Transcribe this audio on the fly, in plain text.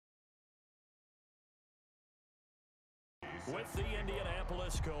with the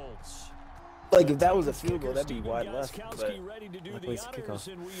Indianapolis Colts. Like, if that was a field goal, that'd be wide left. But place to kick off.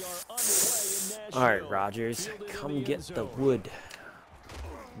 All right, Rodgers, come get the wood.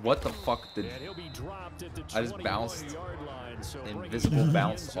 What the fuck did I just bounced? Invisible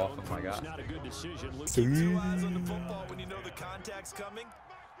bounce off of my guy.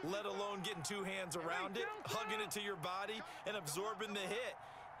 Let alone getting two hands around it, hugging it to your body, and absorbing the hit.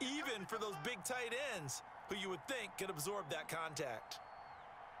 Even for those big tight ends, who you would think could absorb that contact.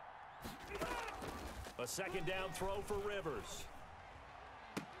 A second down throw for Rivers.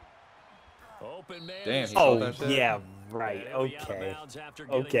 Open man. Damn, he oh, that shit? Yeah, right. Okay.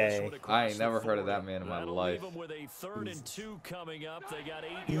 Okay. I ain't never heard of that man in my life. With a 3rd and 2 coming up, they got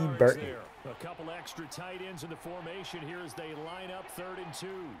 8 E. yards Burton. there. A couple extra tight ends in the formation here as they line up 3rd and 2.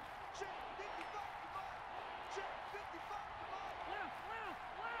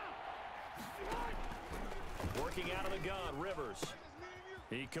 Working out of the gun, Rivers.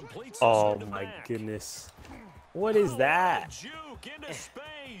 He completes. Oh my goodness. What is that? Juke into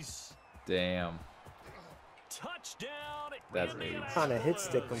space. Damn. Touchdown. That's me. Trying to hit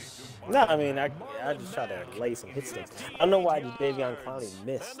stick him. No, I mean, I just try to lay some hit sticks. I don't know why Davion Clowney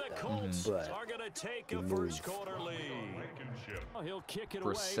missed, but he moved. He'll kick it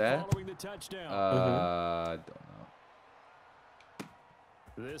Brissett? away following the touchdown. I don't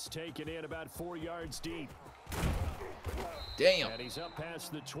know. This taken in about 4 yards deep. Damn. And he's up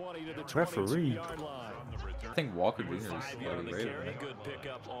past the 20 to the Referee. 22-yard line. I think Walker Jr. is bloody rated. Right? Good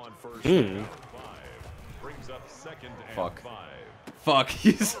pickup on first. Brings up 2nd and Fuck. 5. Fuck.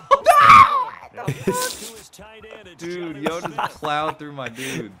 He's dude, yo just plowed through my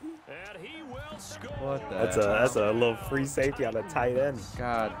dude. And he will score. What the That's a little free safety on the tight end.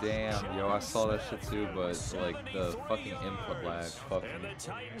 God damn, yo, I saw that shit too, but like the fucking input lag fucked And me. the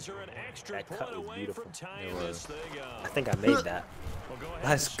Titans are an extra That cut point was away beautiful. from tying It was. this thing up. I think I made that. Well, go ahead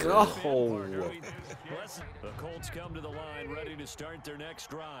Let's and shoot go. it, partner. The Colts come to the line ready to start their next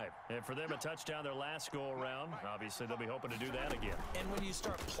drive. And for them, a touchdown their last go around. Obviously, they'll be hoping to do that again. And when you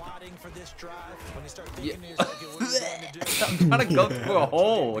start plotting for this drive, when you start thinking to yourself, okay, what are you going to do? I'm trying to go through a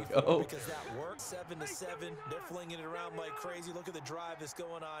hole, yo. Because that works. 7 to 7. They're flinging it around like crazy. Look at the drive that's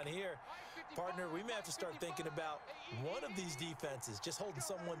going on here. Partner, we may have to start thinking about one of these defenses just holding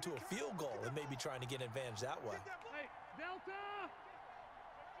someone to a field goal and maybe trying to get an advantage that way.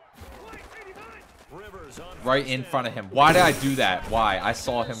 Rivers on Right in front of him. Why did I do that? Why? I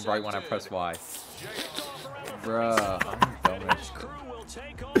saw him right when I pressed Y. Bruh, I'm dumb as shit. crew will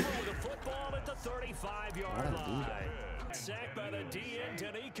take over with a football at the 35-yard line. Sacked by the DN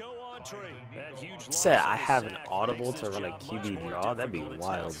Tannehill on tree. That huge Said I loss have of an sacks audible makes to this run a job QB much more draw. That'd be difficult. It's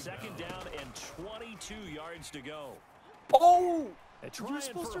now wild. 2nd down and 22 yards to go. Oh! You You're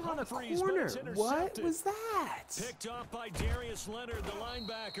supposed to run a corner. What was that? Picked off by Darius Leonard, the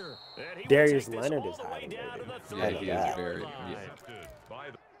linebacker. And he will Darius take this Leonard all is the way hiding down to the Yeah, he is 30-yard very. line.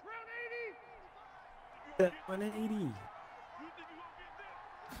 Yeah. 180.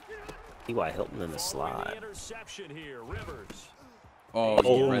 T.Y. Hilton in the slide. Interception here, Rivers. Oh, he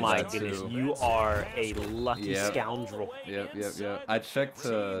Oh read my that goodness, too. you are a lucky Yep. scoundrel. Yep. I checked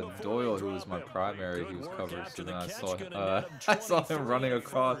Doyle, who was my primary. He was covered, so then I saw him running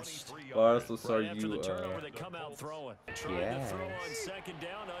across. Oh, I also saw you. Yeah. Throw on 2nd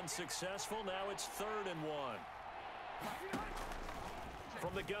down, unsuccessful. Now it's 3rd and 1.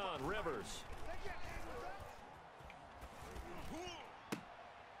 From the gun, Rivers.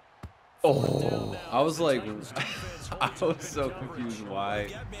 Oh, I was like, I was so confused why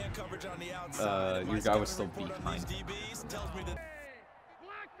your guy was still behind.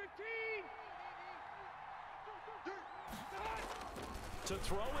 To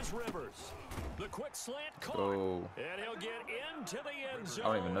throw is Rivers. The quick slant caught. Oh, And he'll get into the end zone. I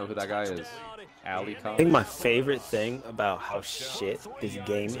don't even know who that guy is. Ali I think my favorite thing about how shit this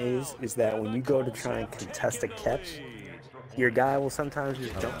game is that when you go to try and contest a catch, your guy will sometimes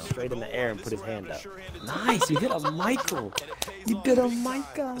just jump straight in the air and put his hand up. Nice, you hit a Michael. You did a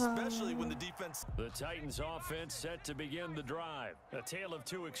Micah. The Titans offense set to begin the drive. A tale of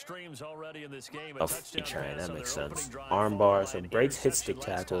two extremes already in this game. Oh, feet trying, that makes sense. Arm bar, so breaks hit stick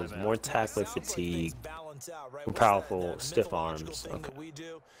tackles, more tackler fatigue, more powerful stiff arms. Okay,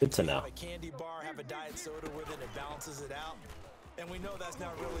 good to know. And we know that's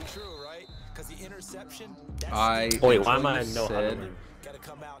not really true, right? Because the interception. Wait, why am I no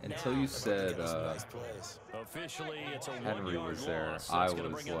until you said officially it's a Henry was there, I was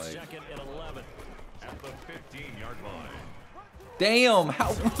like, At the 15-yard line. damn,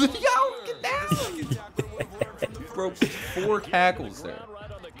 how yo get down? Broke 4 tackles there.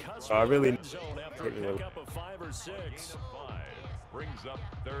 cusp Oh, I of the really red zone after a pickup of 5 or 6. 5 brings up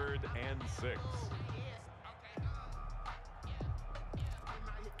 3rd and 6.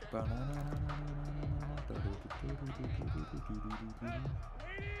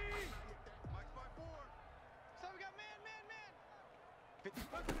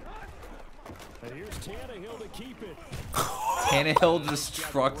 And here's Tannehill to keep it. Tannehill just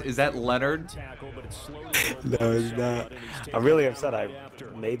trucked. Is that Leonard? Tackle, but it's slowly No, it's not. I'm really upset I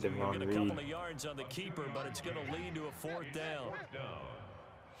made the wrong a read. couple of yards on the keeper, but it's going to lead to a 4th down.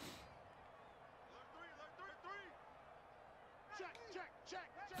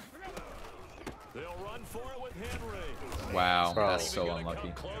 They'll run for it with Henry. Wow, Bro. that's so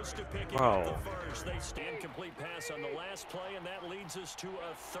unlucky. Close to picking Bro. up the first. They stand complete pass on the last play, and that leads us to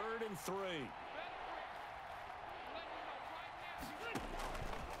a 3rd and 3.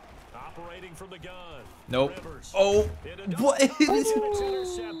 Operating from the gun. Nope. Rivers. Oh, what? It's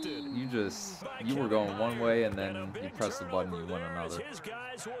intercepted. You were going one way and then you press the button, you went another. His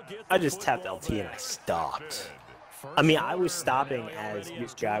guys will get I the just tapped football LT and I back. stopped. I mean, I was stopping as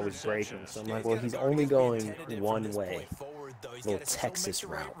this guy was breaking, so I'm like, well, he's only going one way. Little Texas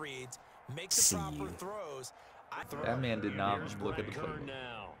route. See you. That man did not Here's look at the Brad Kern playbook.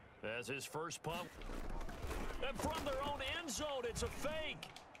 now as his first pump. And from their own end zone, it's a fake.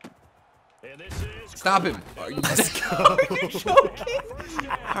 And this is Stop him! Are you joking?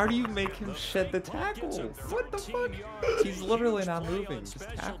 How do you make him shed the tackle? What the fuck? He's literally not moving. Just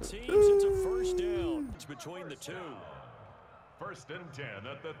tackle. It's a 1st down. It's between the two. 1st and 10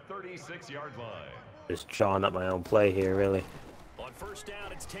 at the 36-yard line. Just drawing up my own play here, really. On 1st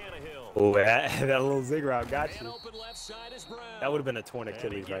down, it's Tannehill. Oh, that little zig route got And you. open left side is Brown. That would have been a torn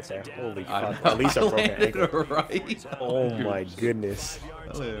Achilles right there. Holy I fuck. know. At least a broken landed ankle. right. Oh my goodness.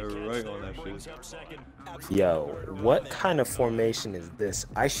 I landed right on that shit. Up second. Yo, what kind of formation is this?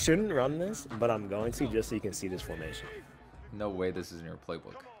 I shouldn't run this, but I'm going to just so you can see this formation. No way this is in your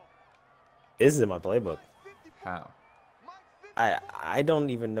playbook. This is in my playbook. How? I don't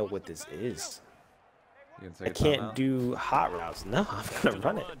even know what this is. You can I take a timeout? can't do hot routes. No, I'm gonna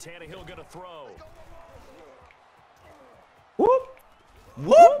run it. Tannehill gonna throw. Whoop! Whoop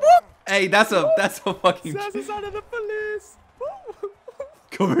whoop! Hey, that's a fucking. That's the side of the police.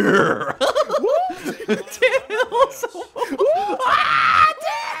 Come here. Tannehill so. Ah,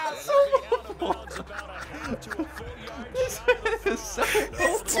 damn! This is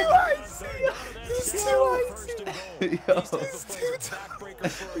He's too icy. He's too icy. Yo.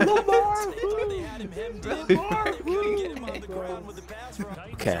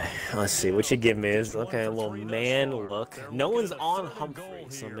 Okay, let's see. What you give me is okay, a little man look. No one's on Humphrey,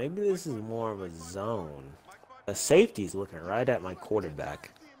 so maybe this is more of a zone. The safety's looking right at my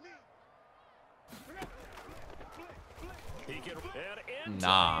quarterback.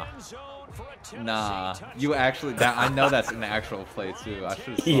 Nah. Nah. You actually that I know that's an actual play too. I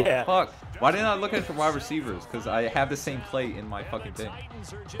should have Yeah. Fuck. Why didn't I look at the wide receivers? Because I have the same play in my fucking thing.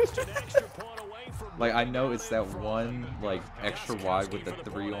 Like I know it's that one like extra wide with the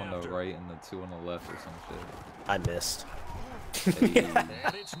 3 on the right and the 2 on the left or some shit. I missed.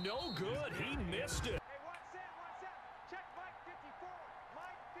 And it's no good. He missed it.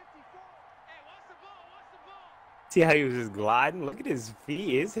 See how he was just gliding? Look at his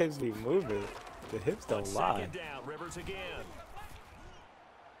feet. His hips be moving. The hips don't lie. Down, Rivers again.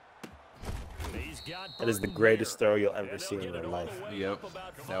 That is the greatest throw you'll ever see in your life. Yep.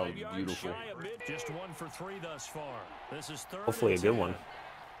 That was beautiful. Just 1 for 3 thus far. This is 3rd. Hopefully a good one.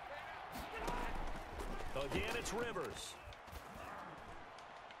 Again, it's Rivers.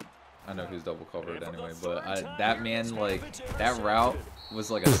 I know he's double covered anyway, but that man, like, that route was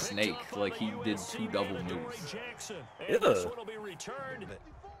like a snake. Like, he did 2 double moves. Ew.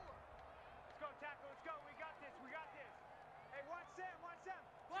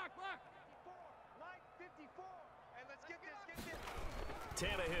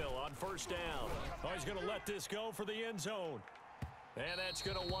 Tannehill on 1st down. Oh, he's going to let this go for the end zone. And that's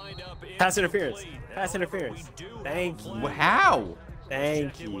going to wind up Pass interference. incomplete. Pass However, interference. we do Thank you. How?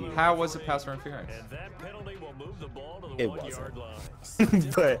 Thank you. How was it pass interference? And that penalty will move the ball to the It 1-yard wasn't.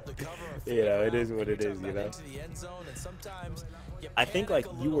 line. But, you know, it is what it is, you know. I think, like,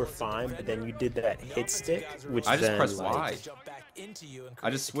 you were fine, but then you did that hit stick, which I just then, pressed like, Y. I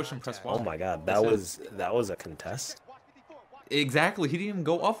just switched and pressed Y. Oh my god, that was a contest. Exactly. He didn't even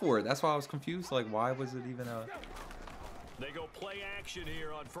go upward. That's why I was confused. Like, why was it even a... They go play action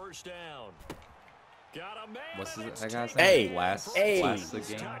here on 1st down. Got a man. What's that guy's Hey, name? Blast the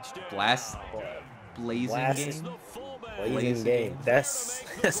game? Blast... Blazing Blast- game? Blazing game. That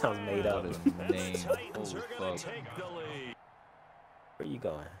sounds made up. What his name. Holy fuck. Where you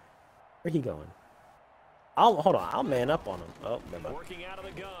going? Where he going? Hold on. I'll man up on him. Oh, never mind. Working out of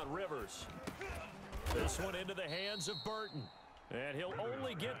the gun, Rivers. This one into the hands of Burton. And he'll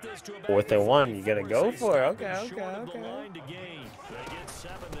only get this to about 4th and 1. You gotta go for it. Okay. They get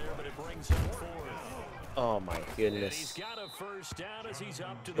 7 there, but it brings him 4. Oh my goodness. He's got a first down as he's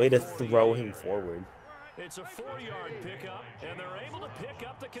up to the Way to 40. throw him forward. It's a 4-yard pickup, and they're able to pick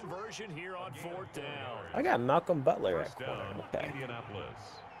up the conversion here on 4th down. I got Malcolm Butler at corner. Okay. Indianapolis.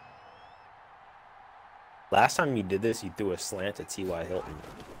 Last time you did this, you threw a slant to T.Y. Hilton.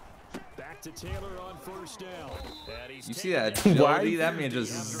 Back to Taylor on 1st down. You see that agility? That man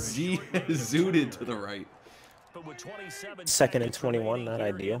just zooted to the right. But with 27 2nd and 21, not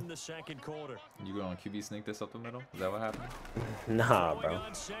ideal. in the second quarter. You going to QB sneak this up the middle? Is that what happened? Nah, bro.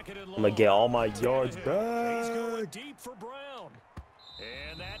 I'm gonna get all my yards He's back. going deep for Brown.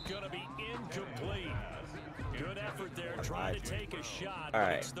 And that's going to be incomplete. Good effort there, trying to take a shot. All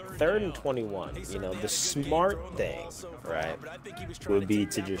right, 3rd and 21. You know, the smart thing, right, would be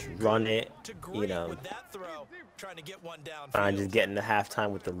to just run it, you know, and just get into halftime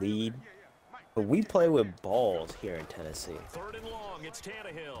with the lead. But we play with balls here in Tennessee. 3rd and long, it's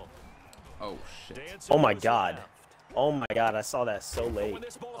Tannehill. Oh, shit. Oh, my God. Oh, my God. I saw that so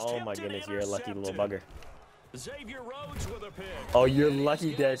late. Oh, my goodness. You're a lucky little bugger. Xavier Rhodes with a pick. Oh, you're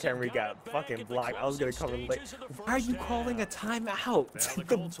lucky Derrick Henry got fucking blocked. I was going to come in late. Why are you calling a timeout?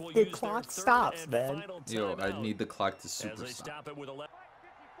 the clock stops, man. Yo, I need the clock to super stop.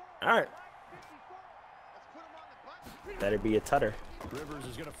 All right. Better be a tutter. Rivers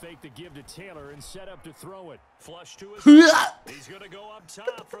is going to fake the give to Taylor and set up to throw it. Flush to his He's going to go up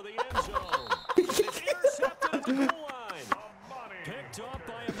top for the end zone. It's intercepted at the goal line. Picked up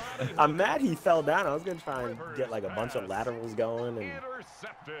by Amadi. I'm mad he fell down. I was going to try and get like a bunch of laterals going and a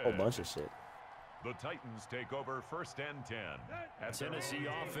whole bunch of shit. The Titans take over 1st and 10. Tennessee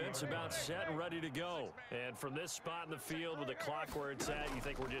offense about set and ready to go. And from this spot in the field with the clock where it's at, you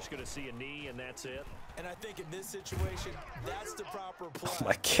think we're just going to see a knee and that's it? And I think in this situation, that's the proper play. Oh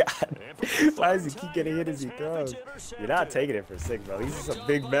my God. Why does he keep getting hit as he throws? You're not taking it for 6, bro. These are some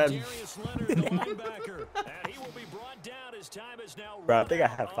big men. Bro, I think I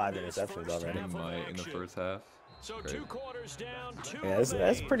have 5 interceptions already. In the 1st half. So 2 quarters down, 2 Yeah,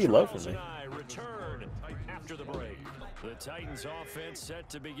 that's pretty low for me. Return after the break. The Titans offense set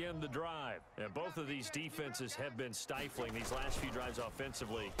to begin the drive. And both of these defenses have been stifling these last few drives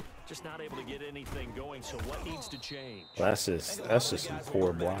offensively. Just not able to get anything going. So what needs to change? Well, that's just some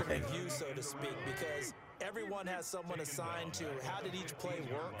poor blocking. So to speak, because everyone has someone assigned to how did each play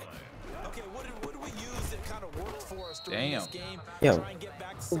work. Okay, what do we use that kind of worked for us during this game? Yo,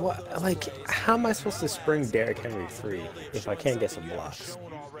 what? Like, how am I supposed to spring Derrick Henry free if I can't get some blocks?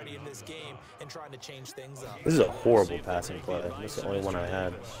 This is a horrible passing play. This is the only one I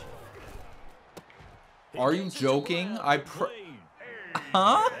had. Are you joking?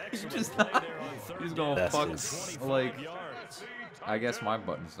 Huh? You're just gonna fuck, like, I guess my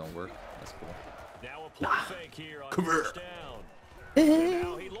buttons don't work. That's cool. Nah. Come here.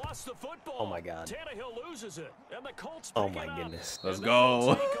 Oh my God. Tannehill loses it, and the Colts oh my goodness. Let's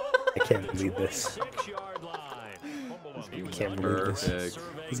go. I can't believe this. I can't believe this.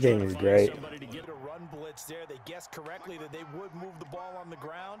 This game is great. They guessed correctly that they would move the ball on the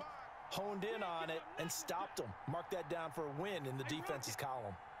ground, honed in on it, and stopped them. Mark that down for a win in the defense's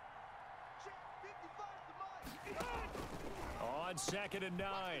column. On 2nd and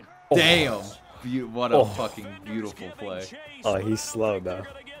 9. Damn. What a fucking beautiful play. Oh, he's slow, though.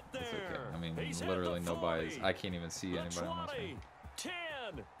 It's okay. I mean, literally nobody's. I can't even see anybody on my screen. 10,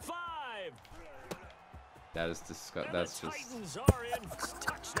 5. That is disgusting. That's just.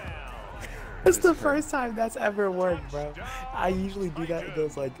 That's the first time that's ever worked, bro. I usually do that. It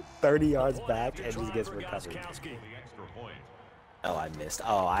goes like 30 yards back and just gets recovered. Oh, I missed.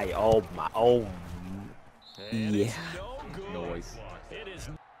 Oh, yeah. Noise.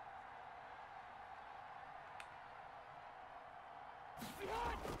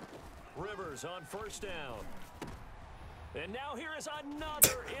 Rivers on 1st down. And now here is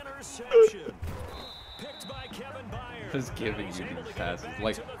another interception. Picked by Kevin Byard. Just giving you these passes.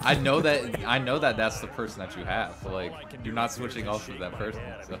 Like, I know that that's the person that you have. But, like, you're not switching off of that person.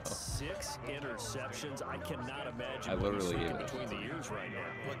 So. 6 interceptions. I cannot imagine. I literally gave it between the ears right now.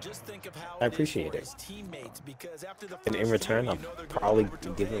 Well, just think of how I appreciate it. And in return, I'll probably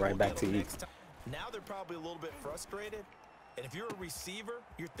give it right back to you. Now they're probably a little bit frustrated. And if you're a receiver,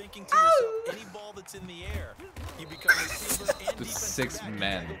 you're thinking to yourself, any ball that's in the air, you become a receiver and defensive 6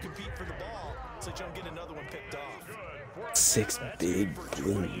 men. Compete for the ball, so you don't get another one picked off. 6 big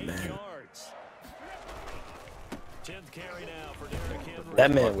blue men.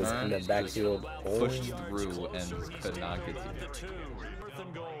 That man was in the backfield. Pushed through and could not get through.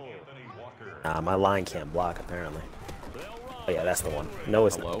 Nah, my line can't block apparently. Oh yeah, that's the one. No,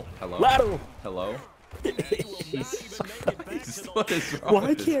 it's Hello? Hello? Lateral. Hello? What is wrong Why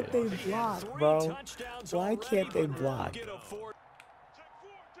with this can't man? they block, bro? Why can't they block?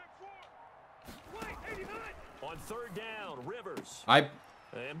 On third down, Rivers. I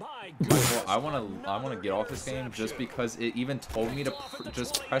want to get off this game just because it even told me to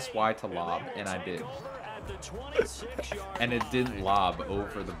just press Y to lob, and I did. And it didn't lob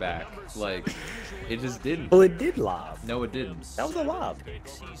over the back. Like, it just didn't. Well, it did lob. No, it didn't. That was a lob.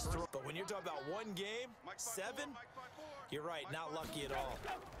 But when you're talking about one game, 7, you're right, not lucky at all.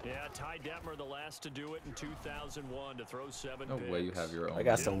 Yeah, Ty Detmer, the last to do it in 2001 to throw 7 No way you have your own. I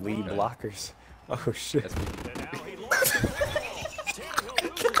got some lead blockers. Oh shit.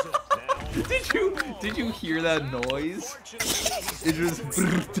 Did you hear that noise? It just.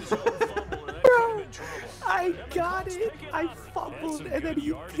 I got it. I fumbled, and then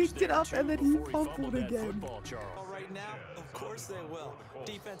he picked it up, and then he fumbled again. Right now, of course they will.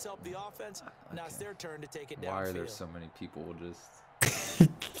 Defense helped the offense. Now it's their turn to take it down. Why are there so many people just?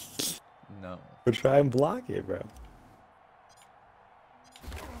 No. But try and block it, bro.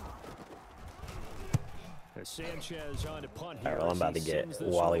 Sanchez on to punt All right, well, I'm about to get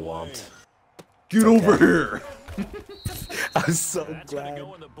Wally Womped. Get over here! I'm so glad.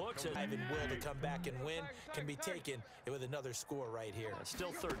 Ivan will to come back and win can be taken with another score right here.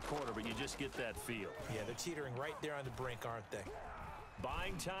 Still third quarter, but you just get that feel. Yeah, they're teetering right there on the brink, aren't they?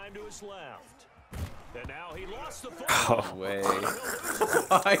 Buying time to his left. And now he lost the football. No way.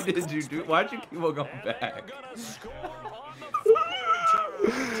 Why did you do? Why'd you keep on going back?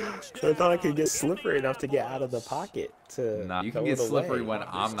 So I thought I could get slippery enough to get out of the pocket to. Nah, you can get slippery when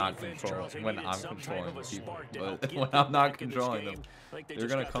I'm not controlling. When I'm controlling the people, but when I'm not controlling them, they're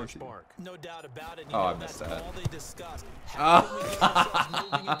gonna come to you. No doubt about it. Oh, I missed that. All they discussed. How can we get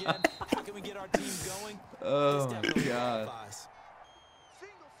ourselves moving again? How can we get our team going? Oh my god.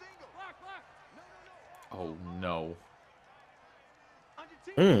 Oh no.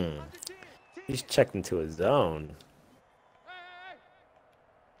 He's checked into his zone.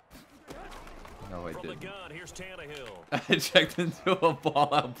 No, I From the didn't. gun, here's Tannehill. I checked into a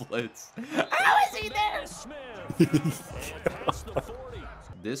ball-out blitz. How is he there? Smith. And past the 40.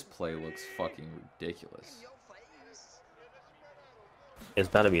 This play looks fucking ridiculous. It's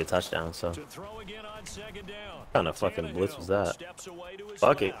about to be a touchdown, so. To throw again on second down. What kind of fucking blitz was that? Steps away to his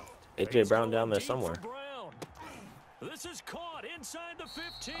Fuck it. left. AJ Brown down there somewhere. This is caught inside the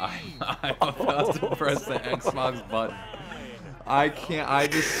 15. I'm about to press the Xbox button. I can't. I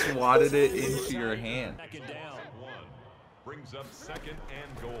just swatted it into your hand. Brings up second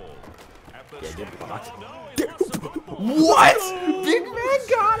and goal. Yeah, get blocked. What? Big man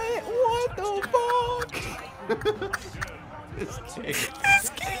got it. What the fuck? This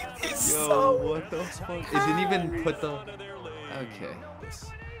game is Yo, so what the fuck? It didn't even put the. Okay.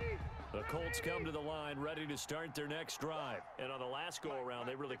 The Colts come to the line ready to start their next drive. And on the last go-around,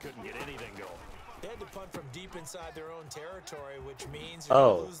 they really couldn't get anything going. They had to punt from deep inside their own territory, which means you're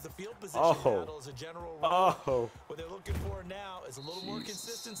going to lose the field position battle as a general rule. What they're looking for now is a little more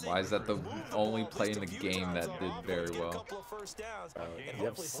consistency. Why is that the only play in the game that did very well? You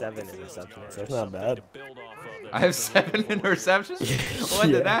have 7 interceptions. That's not bad. I have 7 interceptions?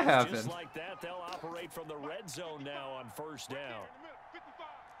 When did that happen? Just like that, they'll operate from the red zone now on first down.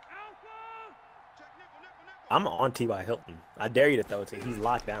 I'm on T.Y. Hilton. I dare you to throw it to him. He's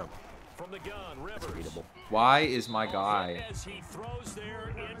locked down. From the gun, Rivers. That's readable. Why is my guy?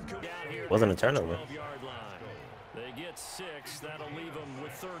 Wasn't a turnover. They get 6. That'll leave them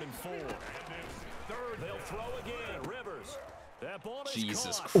with 3rd and 4. Third, they'll throw again. Rivers. That ball is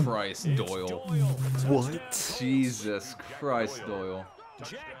Jesus caught. Christ, Doyle. What? Jesus Christ, Doyle.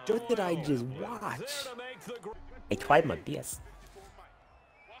 What did I just watch? I tried my best.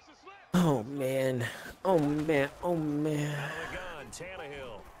 Oh man. Oh man. Oh man.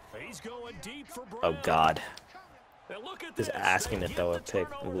 Oh god. Just asking to throw a pick.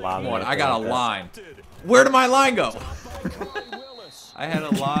 Come on, I got a line. Where did my line go? I had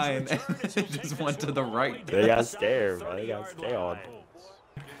a line and it just went to the right. They got stare, bro. They got stare on.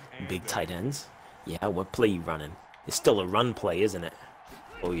 Big tight ends? Yeah, what play you running? It's still a run play, isn't it?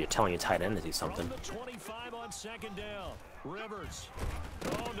 Oh, you're telling your tight end to do something.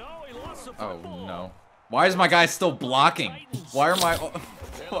 Oh no. Why is my guy still blocking? Why are my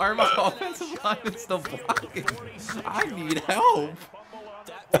offensive linemen still blocking? I need help.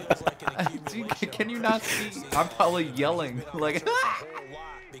 Can you not see? I'm probably yelling like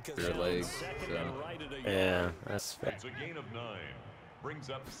because Your leg. Yeah, that's fair. It's a gain of 9.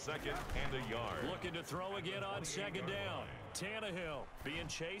 Brings up 2nd and a yard. Looking to throw again on 2nd down. Tannehill being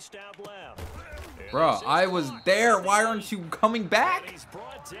chased out left. Bro, I was there. Why aren't you coming back?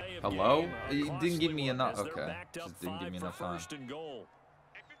 Hello? You didn't give me enough. Okay. Just didn't give me enough time.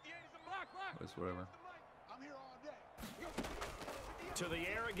 It's whatever. To the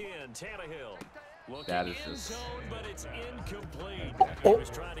air again, Tannehill. That is just... Zone, but it's incomplete. Oh. He was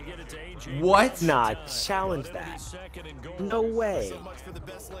trying to get it to AJ. What? Nah, challenge that. Second and goal. No way. So much for the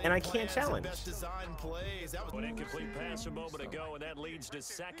best laid And I can't plans and challenge. best design plays. That was An incomplete pass a moment ago, and that leads to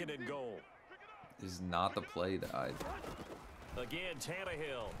 2nd and goal. This is not the play that I... Again,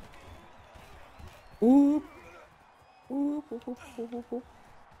 Tannehill. Oop. Oop, oop, oop, oop, oop.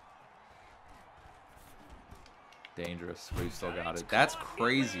 Dangerous, but you still got it. That's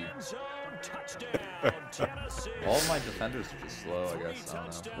crazy. Touchdown, Tennessee. All of my defenders are just slow, I guess. I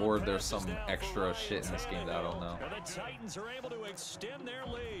don't know. Or there's some extra shit in this game that I don't know. And the Titans are able to extend their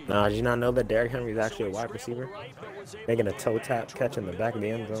lead. Nah, did you not know that Derrick Henry is actually a wide receiver? Making a toe tap catch in the back of the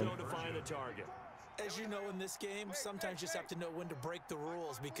end zone. As you know, in this game, sometimes you just have to know when to break the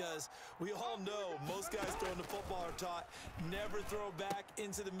rules, because we all know most guys throwing the football are taught never throw back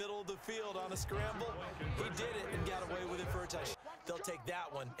into the middle of the field on a scramble. He did it and got away with it for a touchdown. They'll take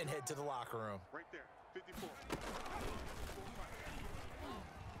that one and head to the locker room. Right there, 54.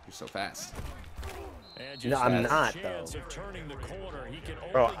 You're so fast. No, I'm not, though.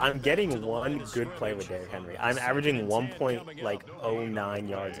 Bro, I'm getting one good play with Derrick Henry. I'm averaging 1.09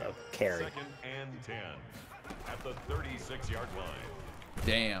 yards of carry. 2nd and 10 at the 36-yard line.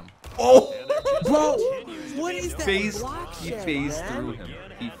 Damn. Oh, bro, what is that Phased, block he shit, phased man? through him.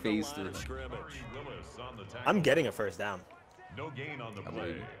 He phased through him. Willis on the tackle. I'm getting a first down. No gain on the I play.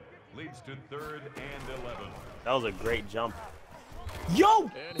 believe Leads to 3rd and 11. That was a great jump.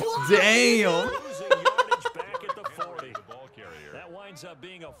 Yo! Damn! Back at the 40. The ball carrier. That winds up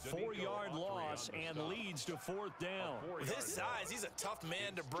being a 4-yard loss and leads to 4th down. With his size, he's a tough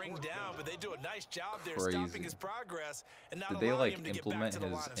man to bring down, but they do a nice job there Crazy. stopping his progress and not Did they allowing like him to get back implement to the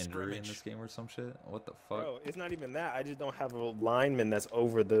his line of injury in scrimmage. this game or some shit? What the fuck? Bro, it's not even that. I just don't have a lineman that's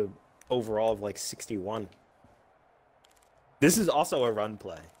over the overall of like 61. This is also a run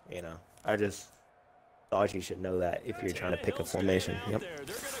play, you know. I just thought you should know that if you're trying to pick a formation. Yep. They're going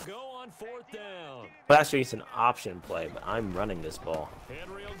to go on 4th down. Well, actually, it's an option play, but I'm running this ball.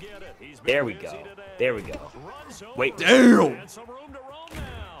 Henry will get it. He's been There we busy go. today. There we go. Runs over. Wait. Damn! And some room to roam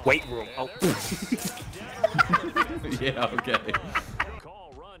now. Weight room. Oh. Yeah, okay.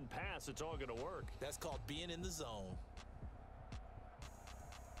 Call, run, pass. It's all going to work. That's called being in the zone.